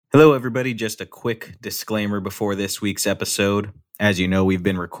Hello, everybody. Just a quick disclaimer before this week's episode. As you know, we've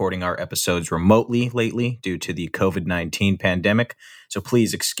been recording our episodes remotely lately due to the COVID-19 pandemic, so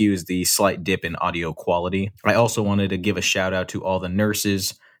please excuse the slight dip in audio quality. I also wanted to give a shout out to all the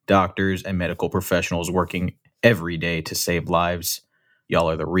nurses, doctors, and medical professionals working every day to save lives. Y'all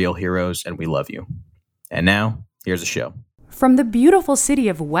are the real heroes, and we love you. And now, here's the show. From the beautiful city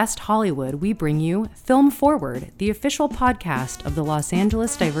of West Hollywood, we bring you Film Forward, the official podcast of the Los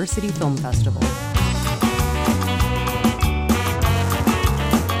Angeles Diversity Film Festival.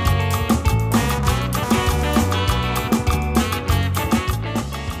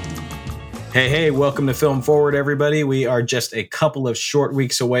 Hey, welcome to Film Forward, everybody. We are just a couple of short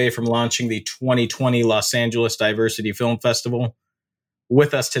weeks away from launching the 2020 Los Angeles Diversity Film Festival.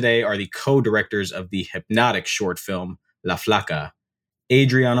 With us today are the co-directors of the hypnotic short film, La Flaca,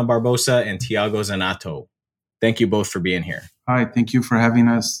 Adriana Barbosa and Tiago Zanato. Thank you both for being here. Hi, thank you for having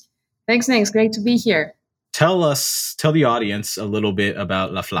us. Thanks, Nick. It's great to be here. Tell the audience a little bit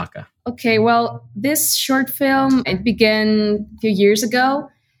about La Flaca. Okay, well, this short film, it began a few years ago,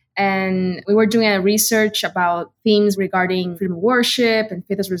 and we were doing a research about themes regarding freedom of worship and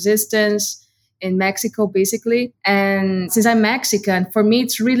faith as resistance in Mexico, basically. And since I'm Mexican, for me,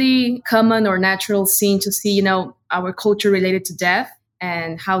 it's really common or natural scene to see, our culture related to death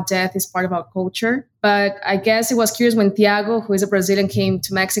and how death is part of our culture. But I guess it was curious when Tiago, who is a Brazilian, came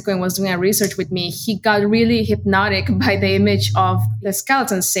to Mexico and was doing a research with me. He got really hypnotic by the image of the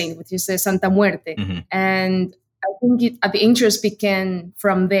skeleton saint, which is the Santa Muerte. Mm-hmm. And I think the interest began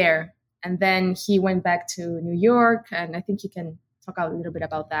from there. And then he went back to New York, and I think he can talk a little bit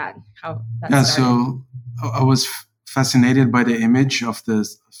about that, how that started. So I was fascinated by the image of the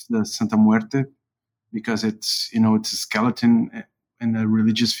Santa Muerte because it's a skeleton and a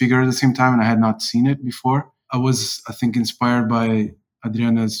religious figure at the same time, and I had not seen it before. I was, I think, inspired by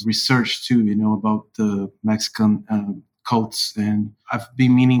Adriana's research too, about the Mexican cults, and I've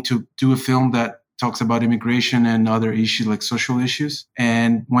been meaning to do a film that talks about immigration and other issues like social issues.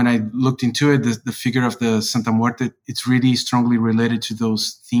 And when I looked into it, the figure of the Santa Muerte, it's really strongly related to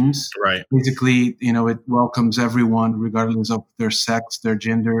those themes. Right. Basically, it welcomes everyone regardless of their sex, their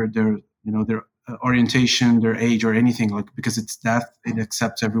gender, their orientation, their age, or anything, because it's death. It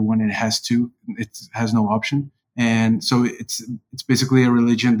accepts everyone and it has no option. And so it's basically a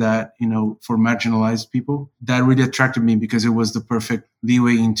religion that, for marginalized people, that really attracted me because it was the perfect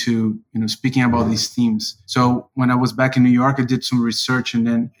leeway into, speaking about these themes. So when I was back in New York, I did some research and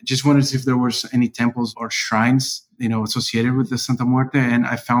then just wanted to see if there was any temples or shrines, associated with the Santa Muerte. And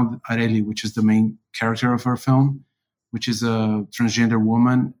I found Areli, which is the main character of our film, which is a transgender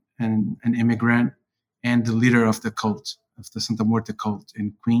woman and an immigrant and the leader of the cult, of the Santa Muerte cult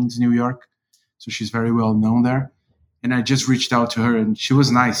in Queens, New York. So she's very well known there. And I just reached out to her and she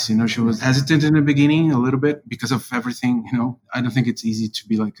was nice. She was hesitant in the beginning a little bit because of everything. I don't think it's easy to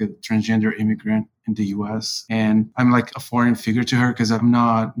be like a transgender immigrant in the US. And I'm like a foreign figure to her because I'm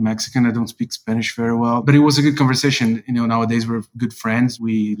not Mexican. I don't speak Spanish very well. But it was a good conversation. Nowadays we're good friends.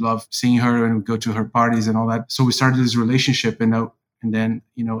 We love seeing her and we go to her parties and all that. So we started this relationship and then,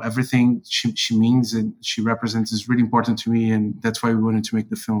 everything she means and she represents is really important to me. And that's why we wanted to make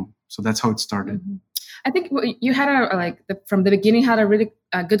the film. So that's how it started. Mm-hmm. I think you had from the beginning, had a really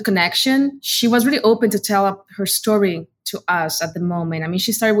good connection. She was really open to tell her story to us at the moment. I mean,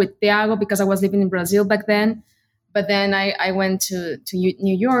 she started with Tiago because I was living in Brazil back then. But then I went to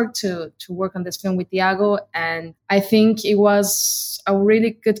New York to work on this film with Tiago. And I think it was a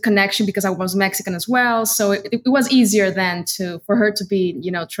really good connection because I was Mexican as well. So it was easier then for her to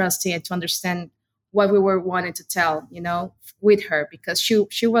be, trusting and to understand what we were wanting to tell, with her, because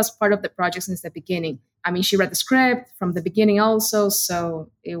she was part of the project since the beginning. I mean, she read the script from the beginning also. So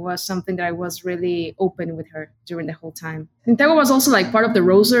it was something that I was really open with her during the whole time. And Tiago was also part of the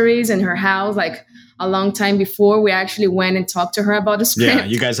rosaries in her house, a long time before we actually went and talked to her about the script. Yeah,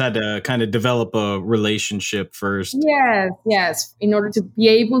 you guys had to kind of develop a relationship first. Yes. In order to be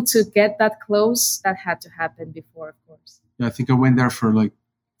able to get that close, that had to happen before, of course. Yeah, I think I went there for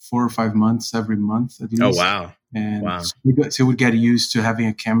 4 or 5 months, every month at least. Oh, wow. And so we get used to having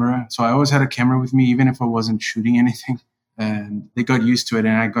a camera. So I always had a camera with me, even if I wasn't shooting anything. And they got used to it,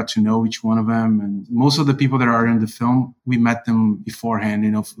 and I got to know each one of them. And most of the people that are in the film, we met them beforehand,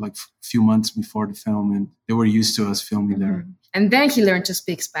 a few months before the film, and they were used to us filming there. And then he learned to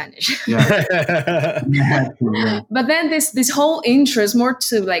speak Spanish. Yeah. But then this whole interest, more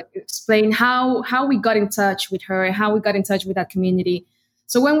to explain how we got in touch with her and how we got in touch with that community.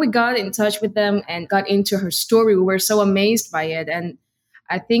 So when we got in touch with them and got into her story, we were so amazed by it. And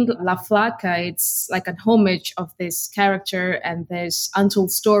I think La Flaca, it's like a homage of this character and there's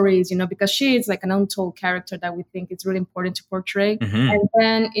untold stories, because she is like an untold character that we think it's really important to portray. Mm-hmm. And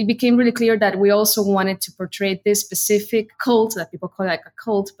then it became really clear that we also wanted to portray this specific cult that people call like a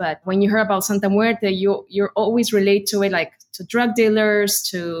cult. But when you hear about Santa Muerte, you're always relate to it like to drug dealers,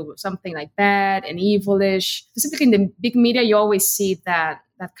 to something like bad and evilish. Specifically in the big media, you always see that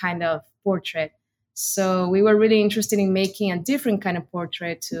kind of portrait. So we were really interested in making a different kind of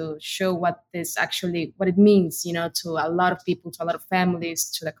portrait to show what it means, to a lot of people, to a lot of families,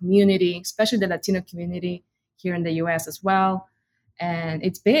 to the community, especially the Latino community here in the US as well. And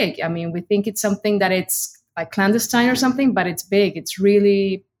it's big. I mean, we think it's something that it's like clandestine or something, but it's big. It's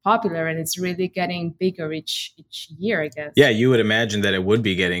really popular and it's really getting bigger each year, I guess. Yeah, you would imagine that it would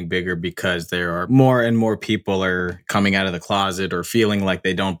be getting bigger because there are more and more people are coming out of the closet or feeling like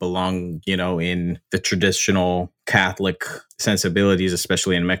they don't belong, in the traditional Catholic sensibilities,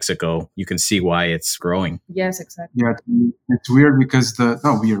 especially in Mexico. You can see why it's growing. Yes, exactly. Yeah, it's weird because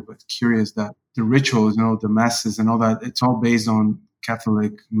not weird, but curious that the rituals, the masses and all that, it's all based on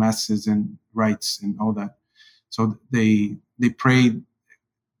Catholic masses and rites and all that. So they pray.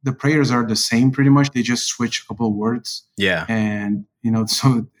 The prayers are the same pretty much. They just switch a couple of words. Yeah. And,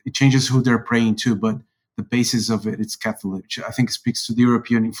 so it changes who they're praying to, but the basis of it's Catholic, which I think speaks to the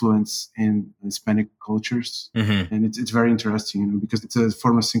European influence in Hispanic cultures. Mm-hmm. And it's very interesting, because it's a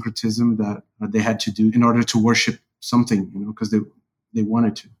form of syncretism that they had to do in order to worship something, because they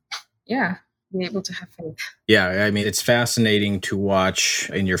wanted to. Yeah. Be able to have faith. Yeah. I mean, it's fascinating to watch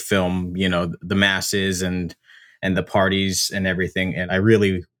in your film, the masses and the parties and everything. And I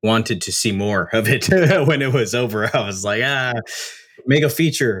really wanted to see more of it when it was over. I was like, make a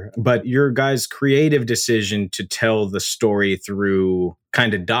feature. But your guys' creative decision to tell the story through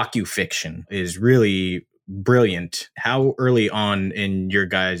kind of docufiction is really brilliant. How early on in your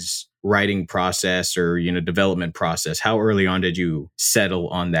guys' writing process or, development process, how early on did you settle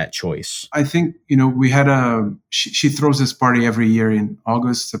on that choice? I think, we had she throws this party every year in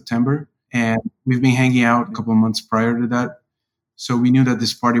August, September. And we've been hanging out a couple of months prior to that. So we knew that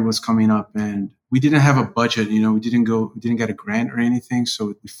this party was coming up and we didn't have a budget, we didn't get a grant or anything.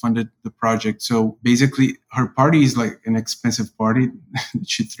 So we funded the project. So basically her party is like an expensive party that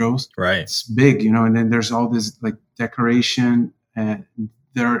she throws. Right. It's big, and then there's all this like decoration and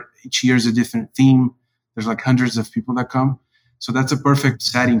each year is a different theme. There's like hundreds of people that come. So that's a perfect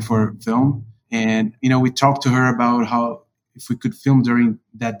setting for film. And, we talked to her about how, if we could film during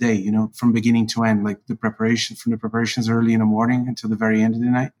that day, from beginning to end, like from the preparations early in the morning until the very end of the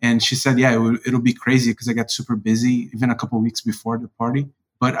night. And she said, yeah, it'll be crazy because I got super busy even a couple of weeks before the party.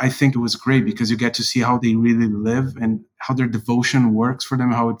 But I think it was great because you get to see how they really live and how their devotion works for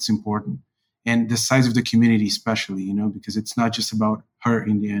them, how it's important. And the size of the community, especially, because it's not just about her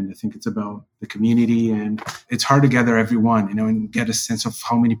in the end. I think it's about the community, and it's hard to gather everyone, and get a sense of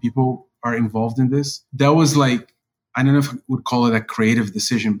how many people are involved in this. That was like, I don't know if I would call it a creative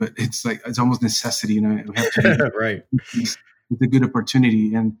decision, but it's almost necessity. We have to right. It's a good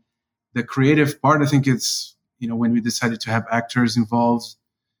opportunity. And the creative part, I think it's, when we decided to have actors involved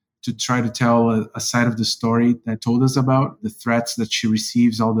to try to tell a side of the story that told us about the threats that she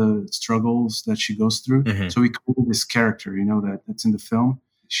receives, all the struggles that she goes through. Mm-hmm. So we created this character, that's in the film.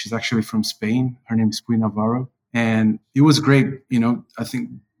 She's actually from Spain. Her name is Puy Navarro. And it was great. I think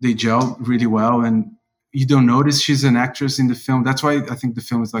they gelled really well. And you don't notice she's an actress in the film. That's why I think the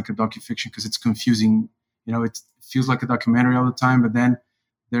film is like a docufiction, because it's confusing. It feels like a documentary all the time, but then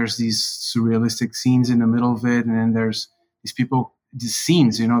there's these surrealistic scenes in the middle of it, and then there's these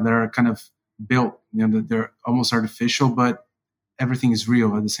scenes, that are kind of built, that they're almost artificial, but everything is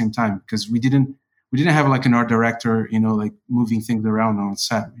real at the same time, because we didn't have like an art director, like moving things around on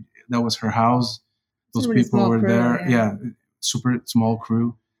set. That was her house. Those really people were crew, there. Yeah, super small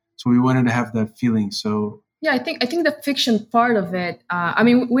crew. So we wanted to have that feeling. So yeah, I think the fiction part of it.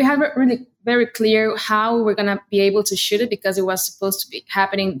 We have it really very clear how we're gonna be able to shoot it, because it was supposed to be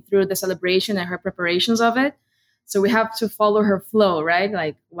happening through the celebration and her preparations of it. So we have to follow her flow, right?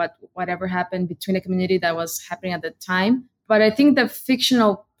 Like whatever happened between the community that was happening at the time. But I think the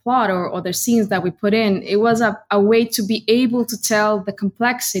fictional plot or the scenes that we put in, it was a way to be able to tell the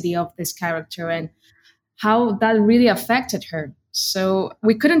complexity of this character and how that really affected her. So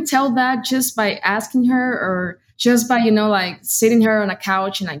we couldn't tell that just by asking her or just by, sitting her on a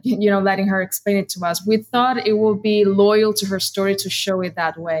couch and, letting her explain it to us. We thought it would be loyal to her story to show it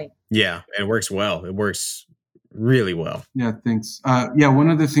that way. Yeah, it works well. It works really well. Yeah, thanks. One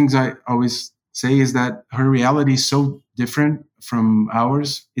of the things I always say is that her reality is so different from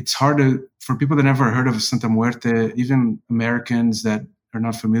ours. It's hard for people that never heard of Santa Muerte, even Americans that are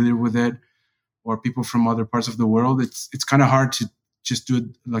not familiar with it, or people from other parts of the world, it's kind of hard to just do it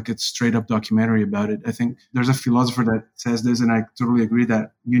like a straight up documentary about it. I think there's a philosopher that says this, and I totally agree,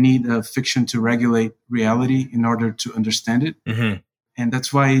 that you need a fiction to regulate reality in order to understand it. Mm-hmm. And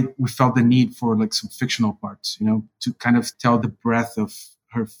that's why we felt the need for like some fictional parts, to kind of tell the breadth of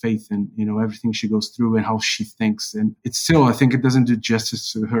her faith and, everything she goes through and how she thinks. And it's still, I think it doesn't do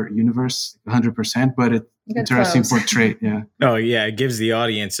justice to her universe 100%, but it's interesting portrait. Yeah. Oh yeah. It gives the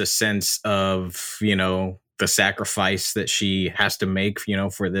audience a sense of, the sacrifice that she has to make,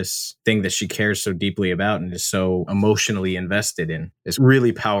 for this thing that she cares so deeply about and is so emotionally invested in. It's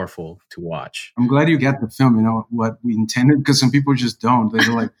really powerful to watch. I'm glad you get the film, what we intended, because some people just don't.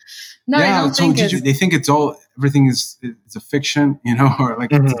 They're like, no, yeah, I don't think they think everything is a fiction, or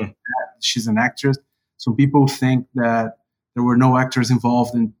like she's an actress. So people think that there were no actors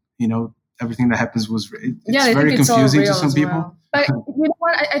involved and, everything that happens was, it's very confusing to some people. Well. But you know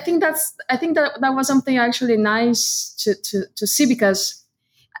what? I think that was something actually nice to see, because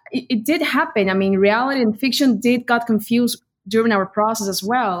it did happen. I mean, reality and fiction got confused during our process as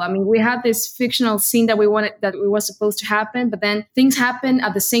well. I mean, we had this fictional scene that was supposed to happen, but then things happened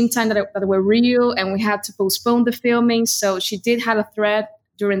at the same time that were real, and we had to postpone the filming. So she did have a threat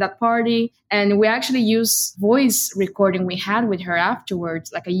during that party, and we actually used voice recording we had with her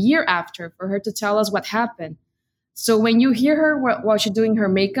afterwards, like a year after, for her to tell us what happened. So when you hear her while she's doing her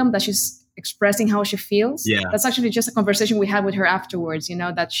makeup, that she's expressing how she feels, that's actually just a conversation we had with her afterwards,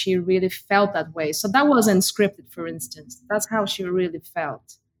 that she really felt that way. So that wasn't scripted, for instance. That's how she really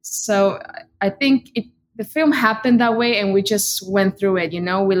felt. So I think the film happened that way, and we just went through it,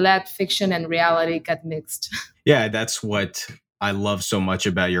 we let fiction and reality get mixed. Yeah, that's what I love so much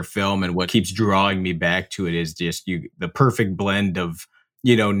about your film, and what keeps drawing me back to it is just the perfect blend of,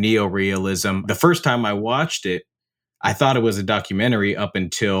 neorealism. The first time I watched it, I thought it was a documentary up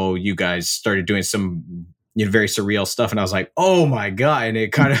until you guys started doing some very surreal stuff. And I was like, oh my God. And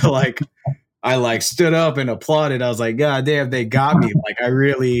it kind of I stood up and applauded. I was like, God damn, they got me.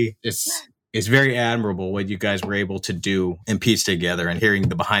 It's very admirable what you guys were able to do and piece together, and hearing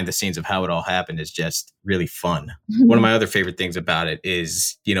the behind the scenes of how it all happened is just really fun. Mm-hmm. One of my other favorite things about it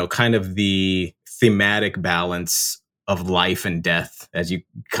is, kind of the thematic balance of life and death, as you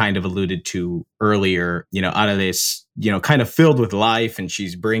kind of alluded to earlier. Arelis, kind of filled with life, and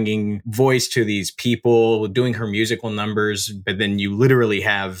she's bringing voice to these people, doing her musical numbers, but then you literally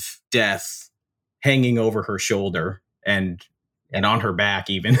have death hanging over her shoulder and on her back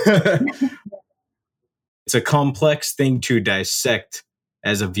even. It's a complex thing to dissect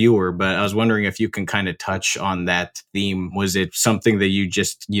as a viewer, but I was wondering if you can kind of touch on that theme. Was it something that you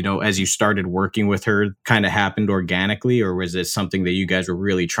just, as you started working with her, kind of happened organically, or was it something that you guys were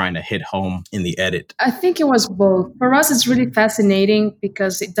really trying to hit home in the edit? I think it was both. For us, it's really fascinating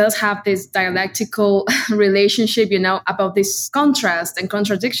because it does have this dialectical relationship, about this contrast and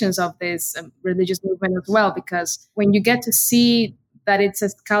contradictions of this religious movement as well. Because when you get to see that it's a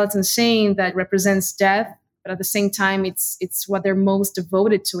skeleton saint that represents death, but at the same time, it's what they're most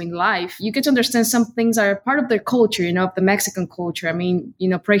devoted to in life, you get to understand some things are part of their culture, of the Mexican culture. I mean,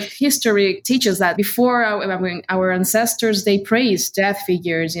 prehistory teaches that before our ancestors, they praised death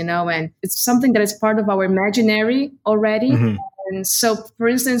figures, and it's something that is part of our imaginary already. Mm-hmm. And so, for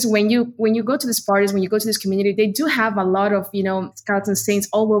instance, when you go to these parties, when you go to this community, they do have a lot of, skeleton saints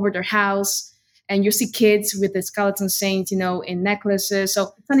all over their house. And you see kids with the skeleton saint, in necklaces.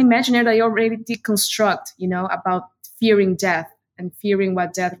 So it's an imaginary that you already deconstruct, about fearing death and fearing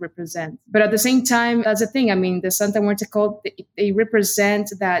what death represents. But at the same time, that's the thing. I mean, the Santa Muerte cult, they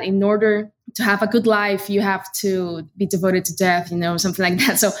represent that in order to have a good life, you have to be devoted to death, something like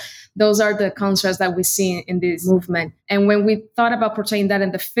that. So those are the contrasts that we see in this movement. And when we thought about portraying that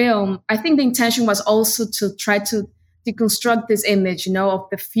in the film, I think the intention was also to try to deconstruct this image, of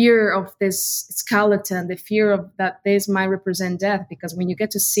the fear of this skeleton, the fear of that this might represent death. Because when you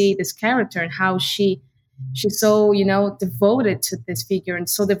get to see this character and how she's so, devoted to this figure and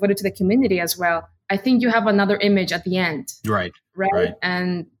so devoted to the community as well, I think you have another image at the end. Right.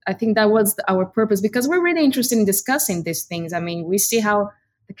 And I think that was our purpose, because we're really interested in discussing these things. I mean, we see how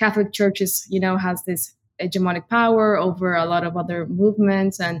the Catholic Church is, has this hegemonic power over a lot of other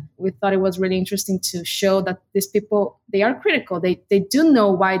movements. And we thought it was really interesting to show that these people, they are critical. They do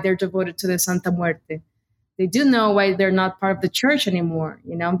know why they're devoted to the Santa Muerte. They do know why they're not part of the church anymore.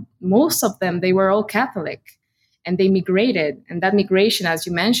 Most of them, they were all Catholic and they migrated. And that migration, as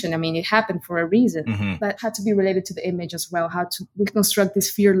you mentioned, I mean, it happened for a reason. Mm-hmm. That had to be related to the image as well, how to reconstruct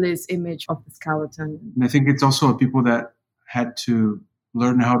this fearless image of the skeleton. And I think it's also people that had to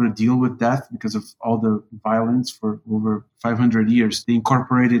learn how to deal with death because of all the violence for over 500 years. They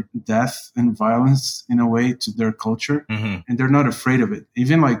incorporated death and violence in a way to their culture, and they're not afraid of it.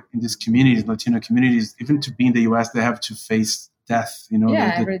 Even like in these communities, Latino communities, even to be in the US, they have to face death,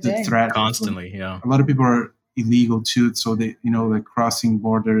 the threat. Constantly, yeah. A lot of people are illegal too, so they, like crossing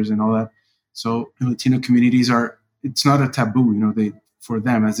borders and all that. So Latino communities it's not a taboo, for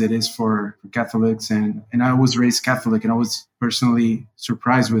them as it is for Catholics. And I was raised Catholic, and I was personally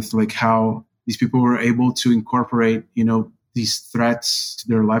surprised with like how these people were able to incorporate, these threats to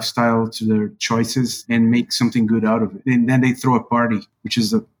their lifestyle, to their choices, and make something good out of it. And then they throw a party, which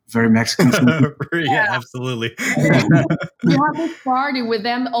is a very Mexican thing. Yeah, absolutely. You have this party with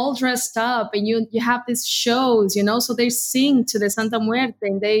them all dressed up, and you have these shows, so they sing to the Santa Muerte,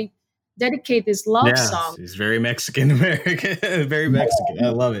 and they dedicate this love song. It's very Mexican American, very Mexican. I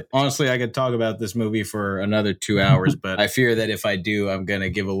love it. Honestly, I could talk about this movie for another 2 hours, but I fear that if I do, I'm going to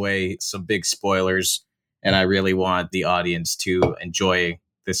give away some big spoilers, and I really want the audience to enjoy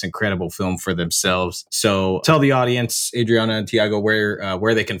this incredible film for themselves. So tell the audience, Adriana and Tiago,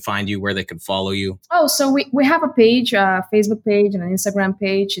 where they can find you, where they can follow you. Oh, so we have a page, a Facebook page and an Instagram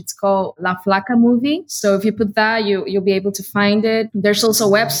page. It's called La Flaca Movie. So if you put that, you'll be able to find it. There's also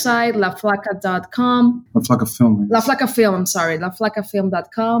a website, laflaca.com. La Flaca Film. La Flaca Film, I'm sorry,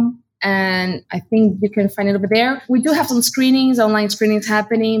 laflacafilm.com. And I think you can find it over there. We do have some online screenings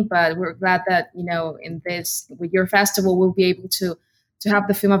happening, but we're glad that, in this, with your festival, we'll be able to have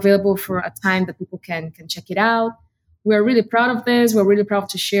the film available for a time that people can check it out. We're really proud of this. We're really proud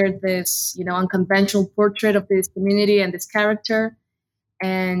to share this, unconventional portrait of this community and this character.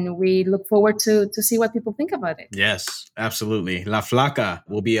 And we look forward to see what people think about it. Yes, absolutely. La Flaca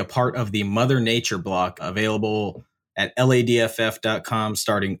will be a part of the Mother Nature block, available at ladff.com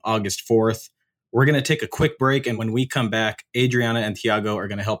starting August 4th. We're going to take a quick break. And when we come back, Adriana and Tiago are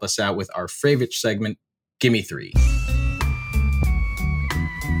going to help us out with our favorite segment, Gimme 3.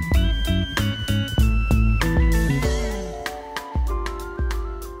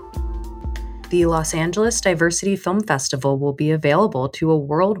 The Los Angeles Diversity Film Festival will be available to a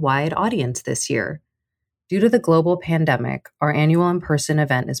worldwide audience this year. Due to the global pandemic, our annual in-person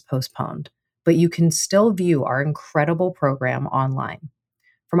event is postponed, but you can still view our incredible program online.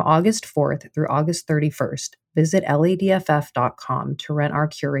 From August 4th through August 31st, visit ladff.com to rent our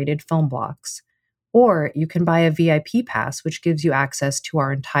curated film blocks. Or you can buy a VIP pass, which gives you access to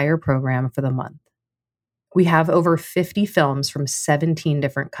our entire program for the month. We have over 50 films from 17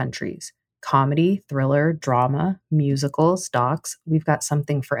 different countries. Comedy, thriller, drama, musicals, docs, we've got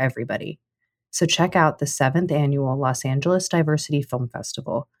something for everybody. So check out the 7th annual Los Angeles Diversity Film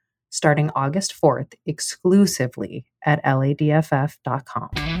Festival, starting August 4th, exclusively at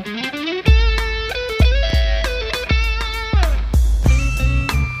ladff.com.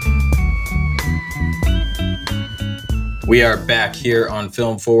 We are back here on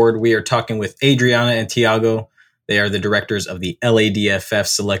Film Forward. We are talking with Adriana and Tiago. They are the directors of the LADFF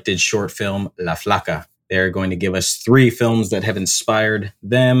selected short film, La Flaca. They're going to give us 3 films that have inspired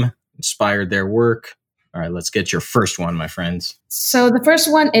them, inspired their work. All right, let's get your first one, my friends. So the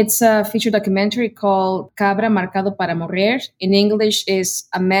first one, it's a feature documentary called Cabra Marcado para Morrer. In English is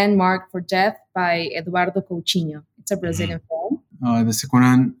A Man Marked for Death by Eduardo Coutinho. It's a Brazilian film. The second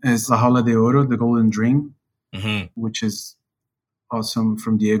one is La Jaula de Oro, The Golden Dream, which is awesome,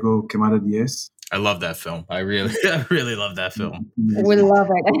 from Diego Quemada Diaz. I love that film. I really love that film. We love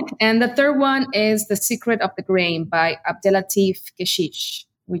it. And the third one is The Secret of the Grain by Abdelatif Kechiche,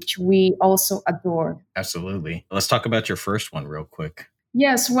 which we also adore. Absolutely. Let's talk about your first one real quick.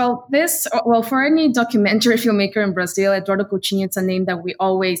 Yes, well, for any documentary filmmaker in Brazil, Eduardo Coutinho, it's a name that we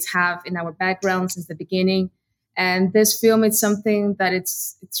always have in our background since the beginning. And this film is something that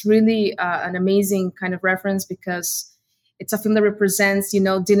it's really an amazing kind of reference, because it's a film that represents,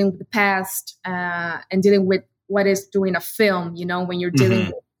 dealing with the past and dealing with what is doing a film, when you're dealing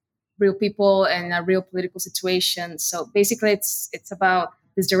with real people and a real political situation. So basically, it's about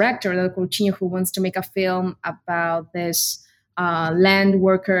this director, Eduardo Coutinho, who wants to make a film about this land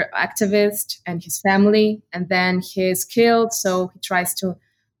worker activist and his family, and then he's killed. So he tries to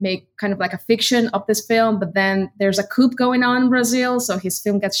make kind of like a fiction of this film, but then there's a coup going on in Brazil, so his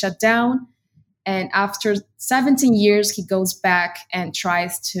film gets shut down. And after 17 years, he goes back and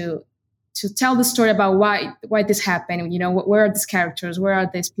tries to tell the story about why this happened. Where are these characters? Where are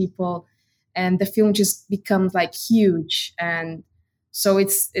these people? And the film just becomes like huge. And so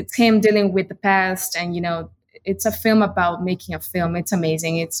it's him dealing with the past. And, it's a film about making a film. It's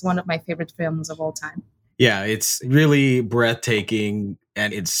amazing. It's one of my favorite films of all time. Yeah, it's really breathtaking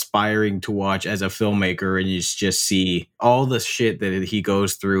and inspiring to watch as a filmmaker. And you just see all the shit that he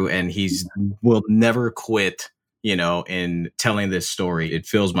goes through, and will never quit, in telling this story. It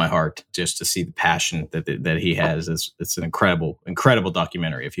fills my heart just to see the passion that he has. It's an incredible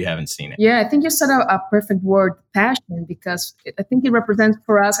documentary if you haven't seen it. Yeah, I think you said a perfect word, passion, because I think it represents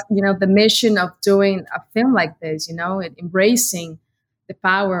for us, the mission of doing a film like this, embracing the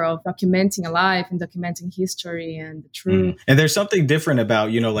power of documenting a life and documenting history and the truth. And there's something different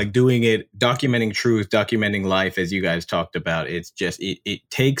about, like doing it, documenting truth, documenting life, as you guys talked about. It's just, it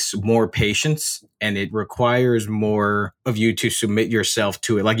takes more patience, and it requires more of you to submit yourself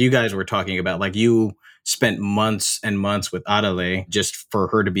to it. Like you guys were talking about, like you spent months and months with Adele just for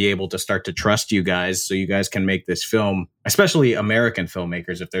her to be able to start to trust you guys so you guys can make this film. Especially American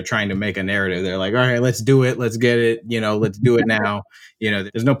filmmakers, if they're trying to make a narrative, they're like, all right, let's do it. Let's get it. Let's do it now.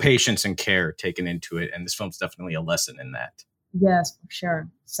 There's no patience and care taken into it. And this film's definitely a lesson in that. Yes, for sure.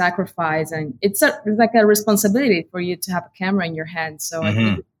 Sacrifice. And it's like a responsibility for you to have a camera in your hand. So I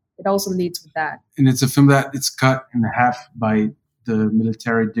think it also leads with that. And it's a film that it's cut in half by the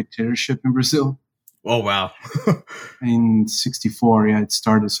military dictatorship in Brazil. Oh, wow. In 64, it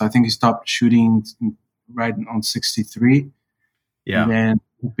started. So I think he stopped shooting right on 63. Yeah. And then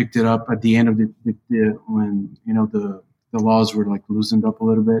he picked it up at the end of when, the laws were like loosened up a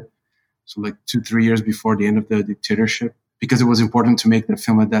little bit. So like 2-3 years before the end of the dictatorship, because it was important to make the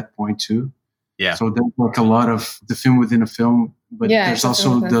film at that point too. Yeah. So there's like a lot of the film within a film, but there's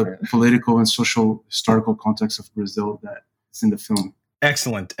also the political and social historical context of Brazil that is in the film.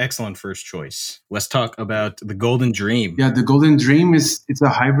 Excellent first choice. Let's talk about The Golden Dream. Yeah, The Golden Dream it's a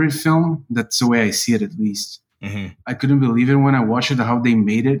hybrid film. That's the way I see it, at least. Mm-hmm. I couldn't believe it when I watched it, how they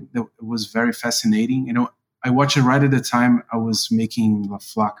made it. It was very fascinating. I watched it right at the time I was making La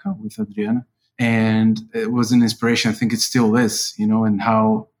Flaca with Adriana. And it was an inspiration. I think it still is, and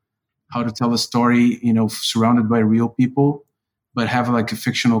how to tell a story, surrounded by real people, but have like a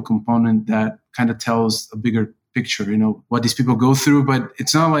fictional component that kind of tells a bigger picture, what these people go through. But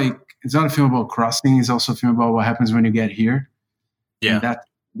it's not a film about crossing. It's also a film about what happens when you get here. Yeah. And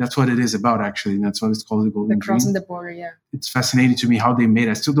that's what it is about, actually. And that's what it's called, The Golden Dream. Crossing the border, yeah. It's fascinating to me how they made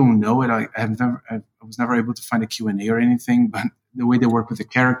it. I still don't know it. I was never able to find a Q&A or anything, but the way they work with the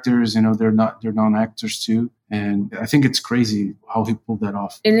characters, they're non-actors too. And I think it's crazy how he pulled that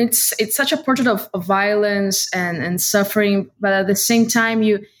off. And it's such a portrait of violence and suffering, but at the same time,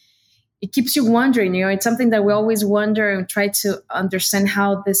 it keeps you wondering, it's something that we always wonder and try to understand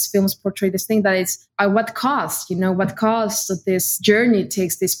how these films portray this thing that is at what cost, what cost this journey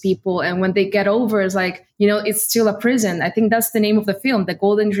takes these people. And when they get over, it's like, it's still a prison. I think that's the name of the film. The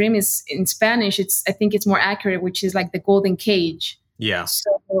Golden Dream is in Spanish. I think it's more accurate, which is like the golden cage. Yeah.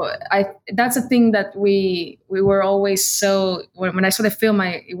 So that's a thing that we were always so, when I saw the film,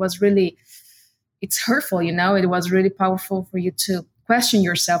 it's hurtful, it was really powerful for you to question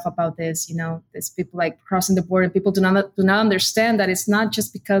yourself about this, these people like crossing the border. People do not understand that it's not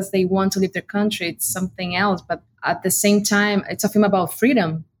just because they want to leave their country, it's something else. But at the same time, it's a film about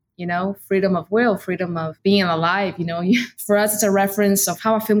freedom, freedom of will, freedom of being alive. For us, it's a reference of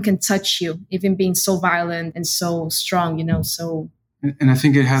how a film can touch you, even being so violent and so strong, so. And I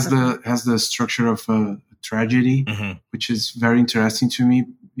think it has the structure of a tragedy, which is very interesting to me,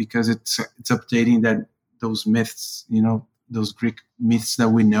 because it's updating those myths, those Greek myths that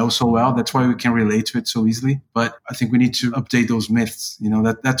we know so well. That's why we can relate to it so easily. But I think we need to update those myths.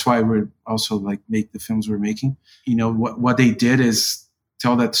 That's why we're also make the films we're making. What they did is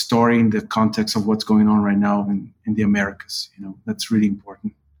tell that story in the context of what's going on right now in the Americas. That's really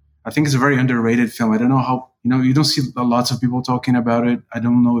important. I think it's a very underrated film. I don't know how, you don't see lots of people talking about it. I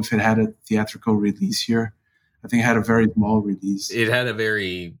don't know if it had a theatrical release here. I think it had a very small release. It had a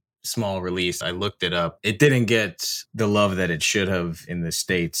very small release. I looked it up. It didn't get the love that it should have in the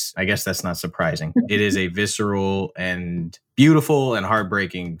States. I guess that's not surprising. It is a visceral and beautiful and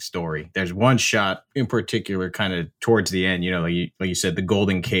heartbreaking story. There's one shot in particular kind of towards the end, like you said, the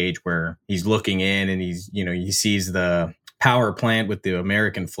golden cage, where he's looking in and he sees the power plant with the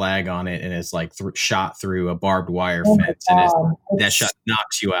American flag on it, and it's like shot through a barbed wire fence, and that shot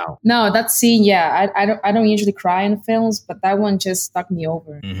knocks you out. No, that scene, I don't usually cry in films, but that one just stuck me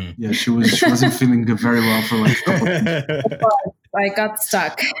over. Mm-hmm. Yeah, she wasn't feeling good very well for like a couple of days. I got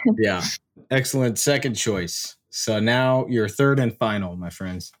stuck. Yeah, excellent second choice. So now your third and final, my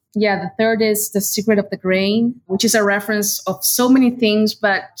friends. Yeah, the third is The Secret of the Grain, which is a reference of so many things,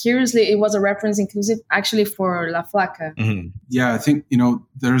 but curiously, it was a reference inclusive actually for La Flaca. Mm-hmm. Yeah, I think,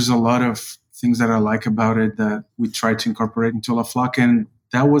 there's a lot of things that I like about it that we try to incorporate into La Flaca, and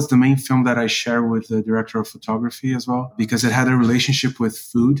that was the main film that I shared with the director of photography as well, because it had a relationship with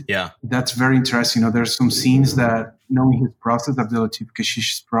food. Yeah. That's very interesting. There's some scenes that, knowing his process, Abdelatif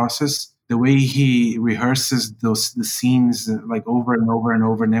Keshish's process, the way he rehearses the scenes like over and over and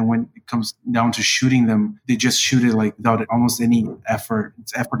over. And then when it comes down to shooting them, they just shoot it like without almost any effort.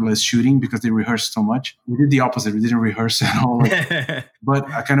 It's effortless shooting because they rehearse so much. We did the opposite. We didn't rehearse at all.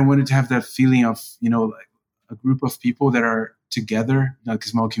 But I kind of wanted to have that feeling of, like a group of people that are together, like a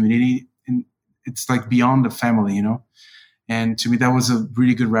small community. And it's like beyond the family, And to me, that was a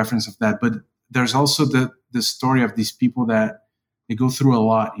really good reference of that. But there's also the story of these people that they go through a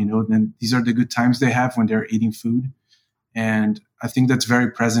lot, then these are the good times they have when they're eating food. And I think that's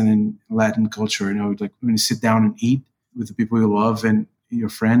very present in Latin culture, like when you sit down and eat with the people you love and your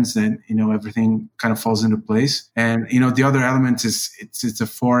friends, then, everything kind of falls into place. And, the other element is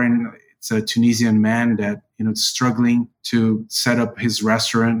it's a Tunisian man that, struggling to set up his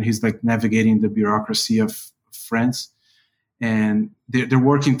restaurant. He's like navigating the bureaucracy of France, and they're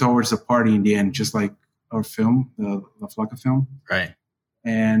working towards a party in the end, just like our film, the La Flaca film. Right.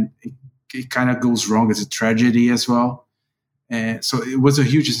 And it kind of goes wrong. It's a tragedy as well. And so it was a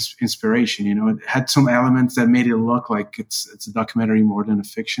huge inspiration, It had some elements that made it look like it's a documentary more than a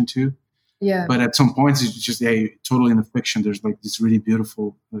fiction too. Yeah. But at some points, it's just totally in a fiction. There's like these really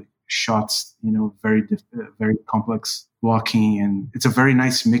beautiful shots, very very complex walking, and it's a very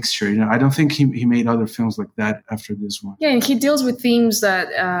nice mixture. I don't think he made other films like that after this one. Yeah, and he deals with themes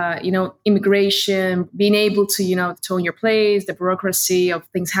that immigration, being able to tone your place, the bureaucracy of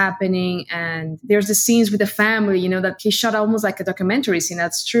things happening, and there's the scenes with the family, that he shot almost like a documentary scene.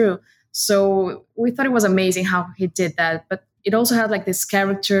 That's true. So we thought it was amazing how he did that, but it also had like these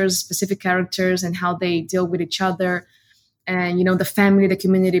specific characters, and how they deal with each other, and the family, the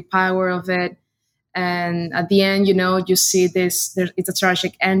community power of it. And at the end, you see it's a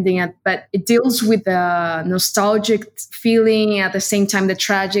tragic ending, but it deals with the nostalgic feeling at the same time, the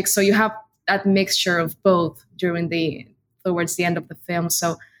tragic. So you have that mixture of both towards the end of the film.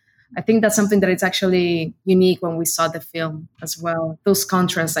 So I think that's something that it's actually unique when we saw the film as well. Those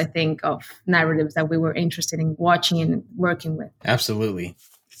contrasts, I think, of narratives that we were interested in watching and working with. Absolutely.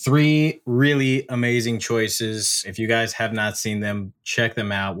 3 really amazing choices. If you guys have not seen them, check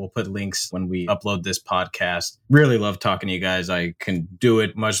them out. We'll put links when we upload this podcast. Really love talking to you guys. I can do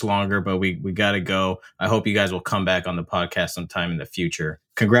it much longer, but we got to go. I hope you guys will come back on the podcast sometime in the future.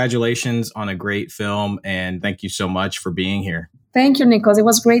 Congratulations on a great film, and thank you so much for being here. Thank you, Nicholas. It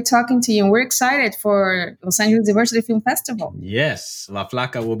was great talking to you, and we're excited for Los Angeles Diversity Film Festival. Yes, La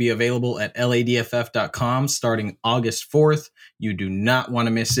Flaca will be available at ladff.com starting August 4th. You do not want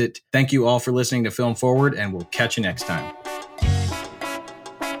to miss it. Thank you all for listening to Film Forward, and we'll catch you next time.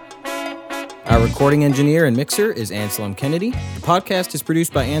 Our recording engineer and mixer is Anselm Kennedy. The podcast is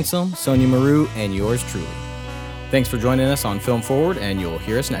produced by Anselm, Sonia Maru, and yours truly. Thanks for joining us on Film Forward, and you'll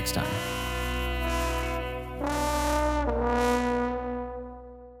hear us next time.